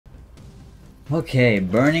Okay,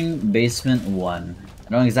 Burning Basement 1. I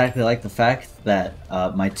don't exactly like the fact that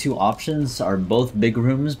my two options are both big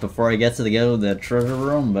rooms before I get to the treasure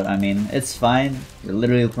room, but I mean, it's fine. You're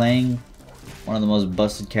literally playing one of the most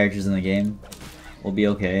busted characters in the game. We'll be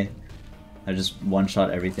okay. I just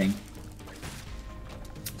one-shot everything.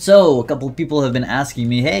 So, a couple people have been asking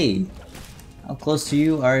me, hey, how close to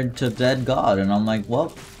you are to Dead God? And I'm like,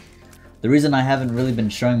 well, the reason I haven't really been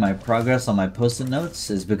showing my progress on my post-it notes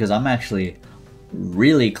is because I'm actually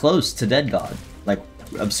really close to Dead God. Like,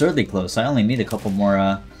 absurdly close. I only need a couple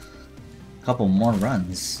more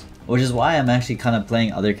runs. Which is why I'm actually kind of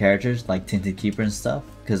playing other characters, like Tainted Keeper and stuff,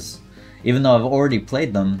 because even though I've already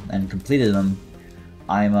played them and completed them,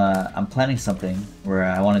 I'm planning something where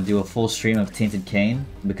I want to do a full stream of Tainted Cain,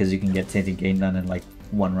 because you can get Tainted Cain done in like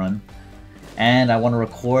one run. And I want to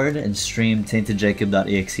record and stream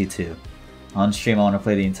TaintedJacob.exe too. On stream I want to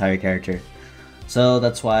play the entire character. So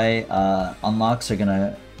that's why unlocks are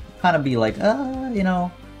gonna kind of be like, you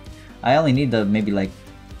know, I only need maybe like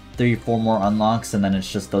 3 or 4 more unlocks, and then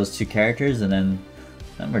it's just those 2 characters, and then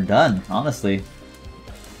we're done, honestly.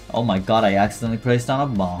 Oh my god, I accidentally placed down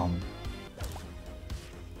a bomb.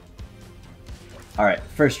 Alright,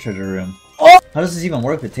 first treasure room. Oh! How does this even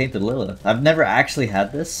work with Tainted Lilith? I've never actually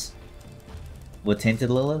had this with Tainted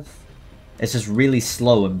Lilith. It's just really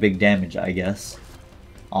slow and big damage, I guess.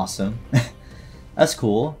 Awesome. That's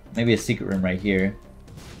cool. Maybe a secret room right here.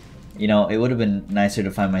 You know, it would have been nicer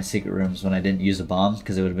to find my secret rooms when I didn't use the bombs,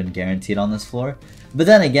 because it would have been guaranteed on this floor. But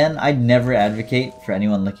then again, I'd never advocate for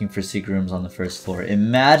anyone looking for secret rooms on the first floor.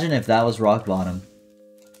 Imagine if that was rock bottom.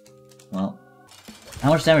 Well, how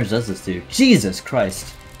much damage does this do? Jesus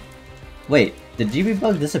Christ! Wait, did GB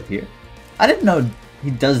Bug disappear? I didn't know he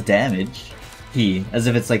does damage. As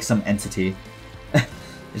if it's like some entity.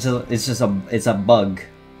 It's a bug,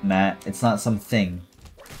 Matt. It's not something.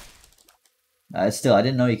 Still, I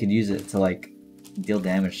didn't know you could use it to like deal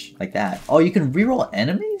damage like that. Oh, you can reroll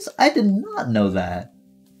enemies? I did not know that.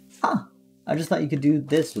 Huh. I just thought you could do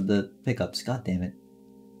this with the pickups. God damn it.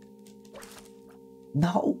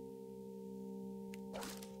 No.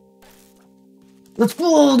 Let's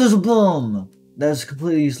go! There's a bomb! That's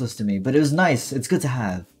completely useless to me, but it was nice. It's good to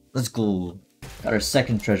have. Let's go. Got our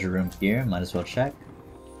second treasure room here. Might as well check.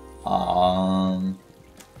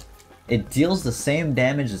 It deals the same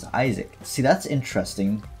damage as Isaac. See, that's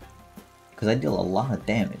interesting, because I deal a lot of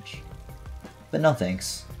damage. But no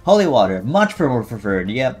thanks. Holy water, much more preferred.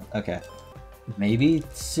 Yep, okay. Maybe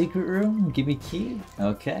secret room? Give me key?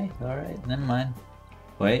 Okay, alright, never mind.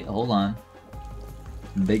 Wait, hold on.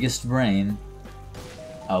 Biggest brain.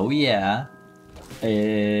 Oh yeah.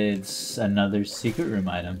 It's another secret room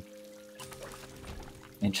item.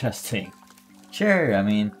 Interesting. Sure, I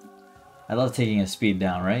mean, I love taking a speed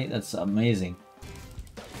down, right? That's amazing.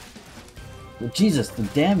 But Jesus, the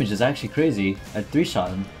damage is actually crazy. I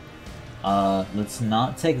 3-shot him. Let's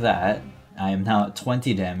not take that. I am now at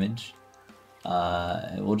 20 damage.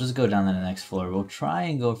 We'll just go down to the next floor. We'll try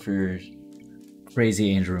and go for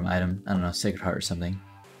crazy angel room item. I don't know, Sacred Heart or something.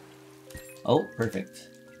 Oh, perfect.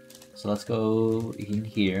 So let's go in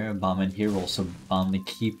here, bomb in here. We'll also bomb the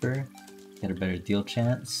Keeper. Get a better deal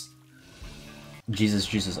chance. Jesus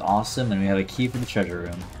Juice is awesome, and we have a key for the treasure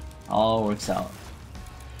room. All works out.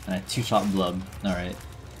 And a 2-shot blub. Alright.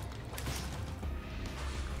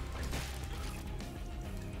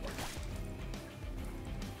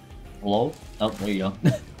 Hello? Oh, there you go.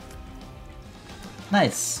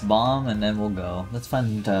 Nice! Bomb, and then we'll go. Let's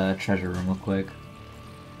find the treasure room real quick.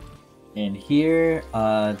 In here,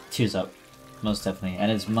 Tears Up. Most definitely.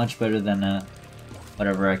 And it's much better than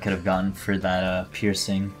whatever I could have gotten for that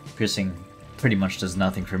piercing. Piercing pretty much does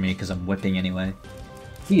nothing for me because I'm whipping anyway.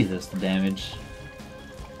 Jesus, the damage.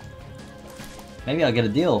 Maybe I'll get a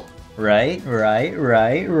deal. Right. Okay,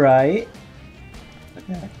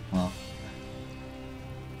 well.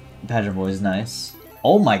 Pageant Boy is nice.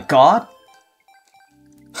 Oh my god!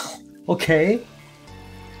 Okay.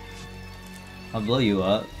 I'll blow you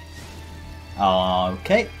up.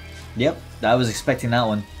 Okay. Yep, I was expecting that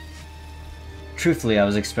one. Truthfully, I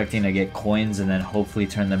was expecting to get coins and then hopefully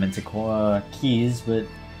turn them into keys, but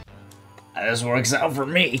this works out for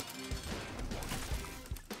me.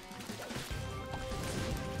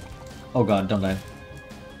 Oh god, don't die.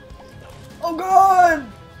 Oh god!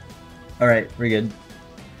 Alright, we're good.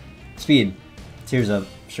 Speed. Tears Up,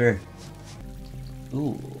 sure.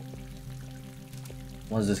 Ooh.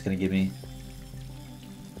 What is this gonna give me?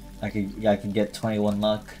 I could get 21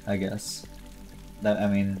 luck, I guess. I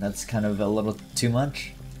mean, that's kind of a little too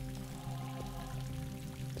much.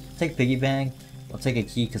 Take Piggy Bank. I'll take a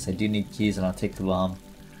key because I do need keys, and I'll take the bomb.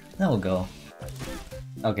 Then we'll go.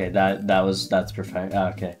 Okay, that's perfect.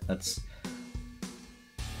 Okay, that's...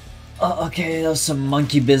 Oh, okay, that was some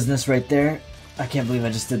monkey business right there. I can't believe I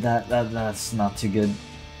just did that. That's not too good.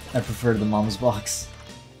 I prefer the mom's box.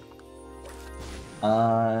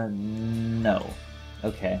 No.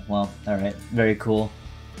 Okay, well, alright. Very cool.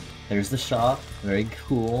 There's the shop. Very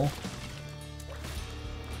cool.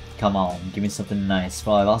 Come on, give me something nice.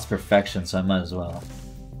 Well, I lost perfection, so I might as well.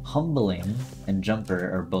 Humbling and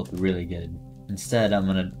jumper are both really good. Instead, I'm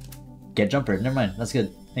gonna get jumper. Never mind, that's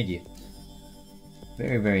good. Thank you.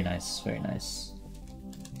 Very, very nice. Very nice.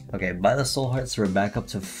 Okay, by the soul hearts, we're back up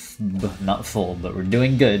to not full, but we're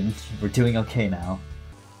doing good. We're doing okay now.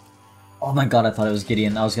 Oh my god, I thought it was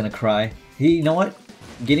Gideon. I was gonna cry. You know what?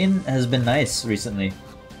 Gideon has been nice recently.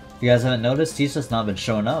 If you guys haven't noticed, he's just not been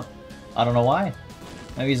showing up. I don't know why.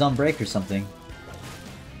 Maybe he's on break or something.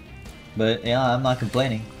 But yeah, I'm not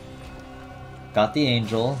complaining. Got the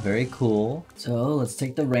angel, very cool. So let's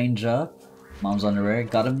take the range up. Mom's underwear,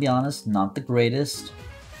 gotta be honest, not the greatest.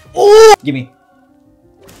 Oh! Gimme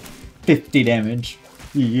 50 damage.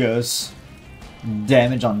 Yes.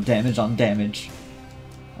 Damage on damage on damage.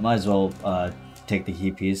 I might as well take the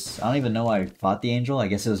key piece. I don't even know why I fought the angel. I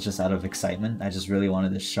guess it was just out of excitement. I just really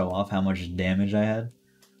wanted to show off how much damage I had.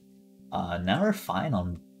 Now we're fine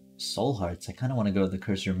on soul hearts. I kind of want to go to the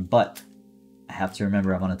curse room, but I have to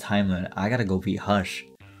remember I'm on a time limit. I gotta go beat Hush.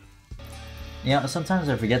 Yeah, sometimes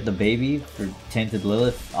I forget the baby for Tainted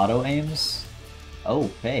Lilith auto aims. Oh,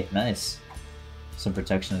 hey, nice. Some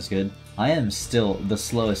protection is good. I am still the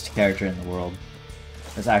slowest character in the world.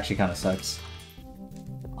 This actually kind of sucks.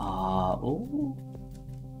 Oh.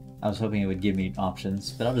 I was hoping it would give me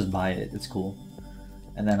options, but I'll just buy it. It's cool.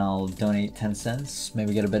 And then I'll donate 10 cents.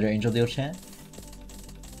 Maybe get a better angel deal chant.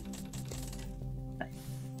 Nice.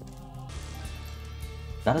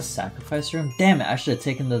 Is that a sacrifice room? Damn it, I should have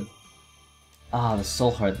taken the... the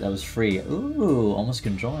soul heart that was free. Ooh, almost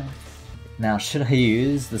conjoined. Now, should I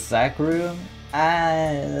use the sack room?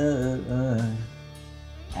 I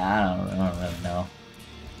don't really know.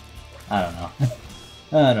 I don't know.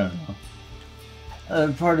 I don't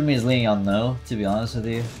know. Part of me is leaning on no, to be honest with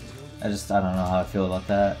you. I don't know how I feel about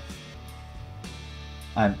that.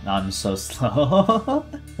 I'm so slow.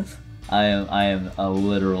 I am a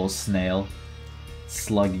literal snail,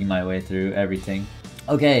 slugging my way through everything.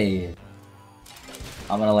 Okay,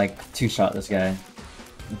 I'm gonna like 2-shot this guy,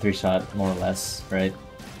 3-shot more or less, right?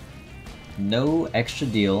 No extra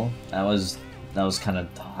deal. That was kind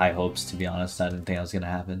of high hopes, to be honest. I didn't think that was gonna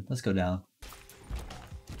happen. Let's go down.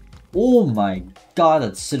 Oh my god,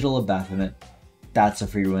 that's Sigil of Baphomet. That's a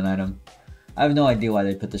free win item. I have no idea why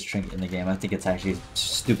they put this trinket in the game. I think it's actually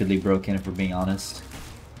stupidly broken, if we're being honest.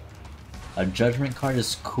 A judgment card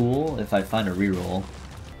is cool if I find a reroll.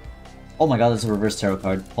 Oh my god, that's a reverse tarot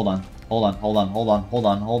card. Hold on. Hold on, hold on, hold on, hold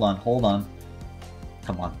on, hold on, hold on.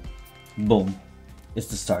 Come on. Boom. It's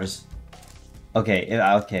the stars. Okay,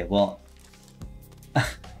 okay, well...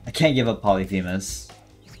 I can't give up Polyphemus.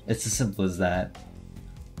 It's as simple as that.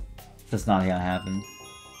 That's not gonna happen.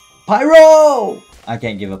 Pyro! I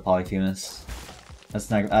can't give up Polyphemus. That's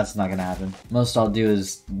not gonna happen. Most I'll do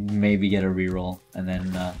is maybe get a reroll and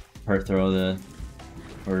then per throw the,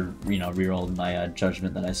 or you know, reroll my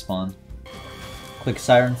judgment that I spawned. Quick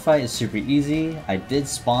siren fight is super easy. I did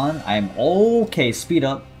spawn. I'm okay. Speed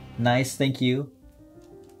up. Nice. Thank you.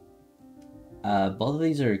 Both of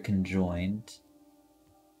these are conjoined.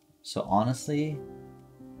 So honestly,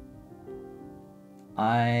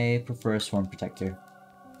 I prefer a Swarm Protector.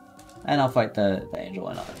 And I'll fight the angel,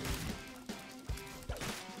 why not?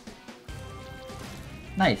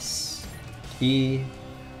 Nice. Key.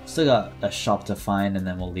 Still got a shop to find and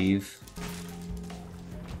then we'll leave.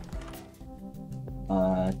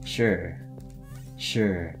 Sure.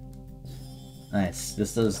 Sure. Nice.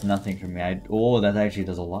 This does nothing for me. Oh, that actually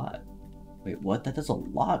does a lot. Wait, what? That does a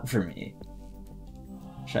lot for me.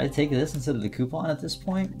 Should I take this instead of the coupon at this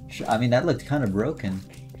point? I mean, that looked kind of broken.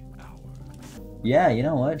 Yeah, you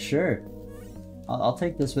know what? Sure. I'll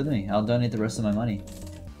take this with me. I'll donate the rest of my money.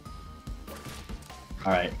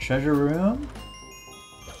 Alright, treasure room.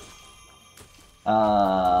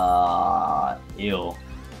 Ew.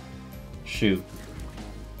 Shoop.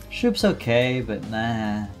 Shoop's okay, but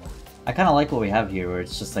nah. I kind of like what we have here, where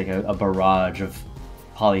it's just like a barrage of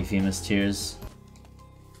Polyphemus tears.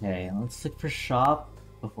 Okay, let's look for shop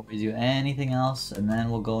before we do anything else, and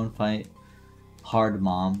then we'll go and fight Hard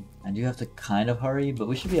Mom. I do have to kind of hurry, but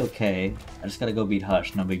we should be okay. I just gotta go beat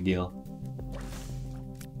Hush, no big deal.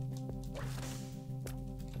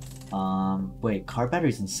 Wait, car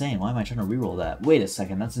battery's insane. Why am I trying to reroll that? Wait a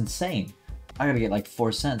second, that's insane. I gotta get like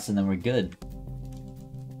 4 cents and then we're good.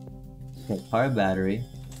 Okay, car battery.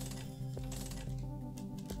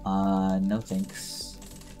 No thanks.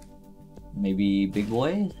 Maybe Big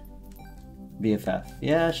Boy? BFF.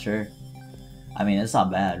 Yeah, sure. I mean, it's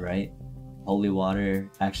not bad, right? Holy Water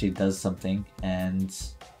actually does something, and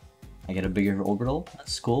I get a bigger orbital.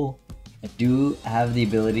 That's cool. I do have the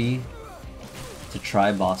ability to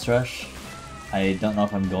try Boss Rush. I don't know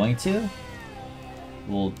if I'm going to.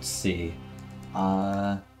 We'll see.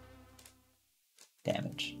 Damage.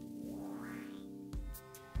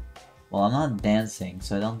 Well, I'm not dancing,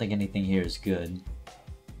 so I don't think anything here is good.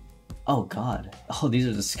 Oh god. Oh, these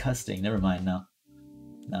are disgusting. Never mind, no.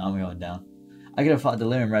 No, I'm going down. I could have fought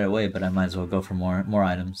Delirium right away, but I might as well go for more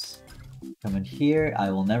items. Come in here.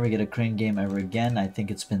 I will never get a crane game ever again. I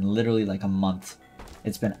think it's been literally like a month.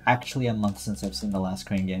 It's been actually a month since I've seen the last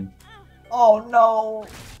crane game. Oh no!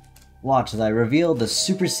 Watch as I reveal the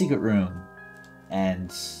super secret room.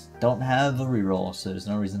 And don't have a reroll, so there's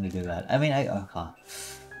no reason to do that. I mean,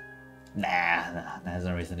 Nah, there's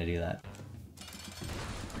no reason to do that.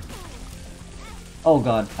 Oh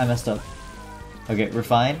god, I messed up. Okay, we're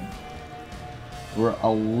fine. We're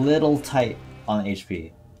a little tight on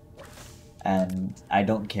HP. And I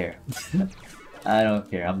don't care. I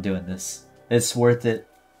don't care, I'm doing this. It's worth it.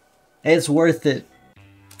 It's worth it.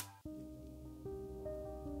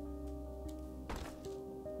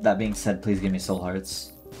 That being said, please give me soul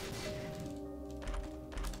hearts.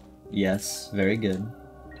 Yes, very good.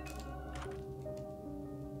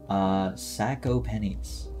 Sacco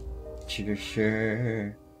pennies.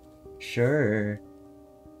 Sure.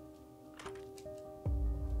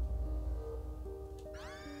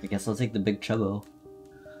 I guess I'll take the big chubbo.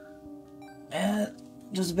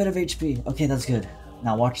 Just a bit of HP. Okay, that's good.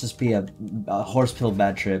 Now watch this be a horse pill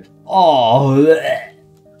bad trip. Oh! Bleh.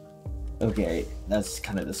 Okay, that's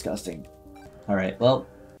kind of disgusting. Alright, well.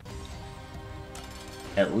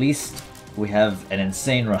 At least we have an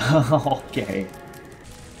insane run. Okay.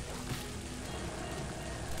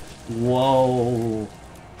 Whoa.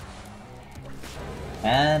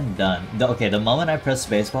 And done. Okay, the moment I press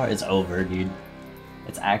spacebar, it's over, dude.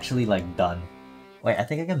 It's actually, like, done. Wait, I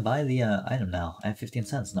think I can buy the item now. I have 15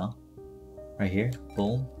 cents now. Right here.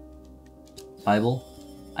 Boom. Bible.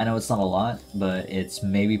 I know it's not a lot, but it's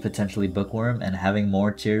maybe potentially bookworm, and having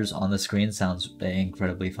more tears on the screen sounds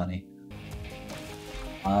incredibly funny.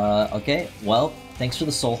 Okay. Well, thanks for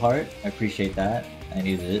the soul heart. I appreciate that. I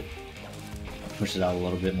needed it. I'll push it out a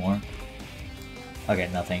little bit more. Okay,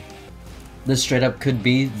 nothing. This straight up could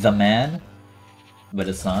be the man, but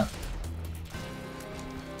it's not.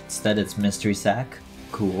 Instead, it's Mystery Sack.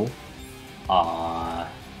 Cool. I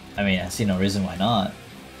mean, I see no reason why not.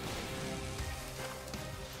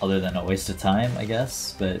 Other than a waste of time, I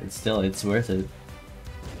guess, but it's still, it's worth it.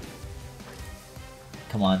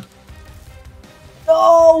 Come on.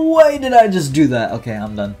 No way did I just do that! Okay,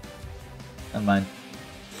 I'm done. Never mind.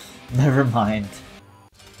 Never mind.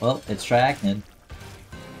 Well, it's Triachnid.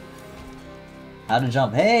 How to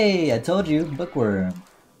jump. Hey, I told you, bookworm.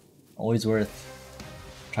 Always worth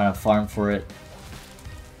trying to farm for it.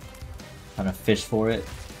 Trying to fish for it.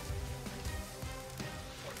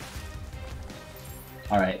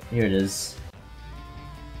 Alright, here it is.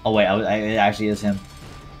 Oh wait, it actually is him.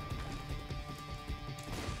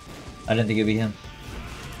 I didn't think it'd be him.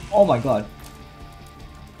 Oh my god.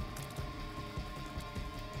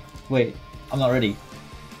 Wait, I'm not ready.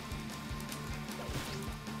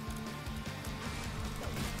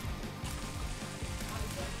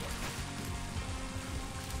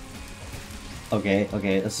 Okay,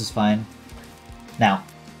 okay, this is fine. Now.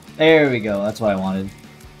 There we go, that's what I wanted.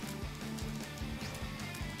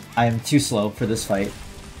 I am too slow for this fight.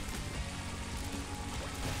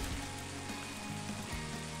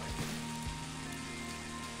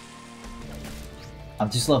 I'm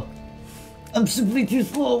too slow. I'm simply too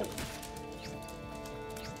slow!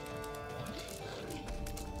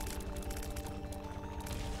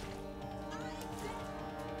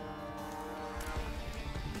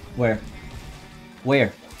 Where?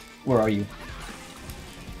 Where? Where are you?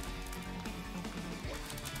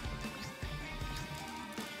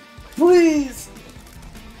 Please!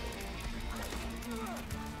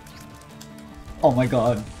 Oh my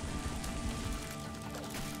god.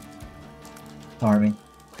 Don't hurt me.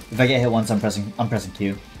 If I get hit once, I'm pressing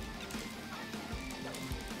Q.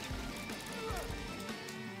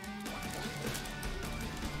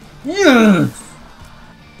 Yes!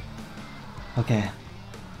 Okay.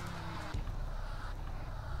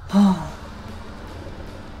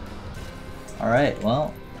 Alright,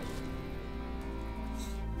 well.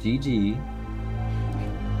 GG.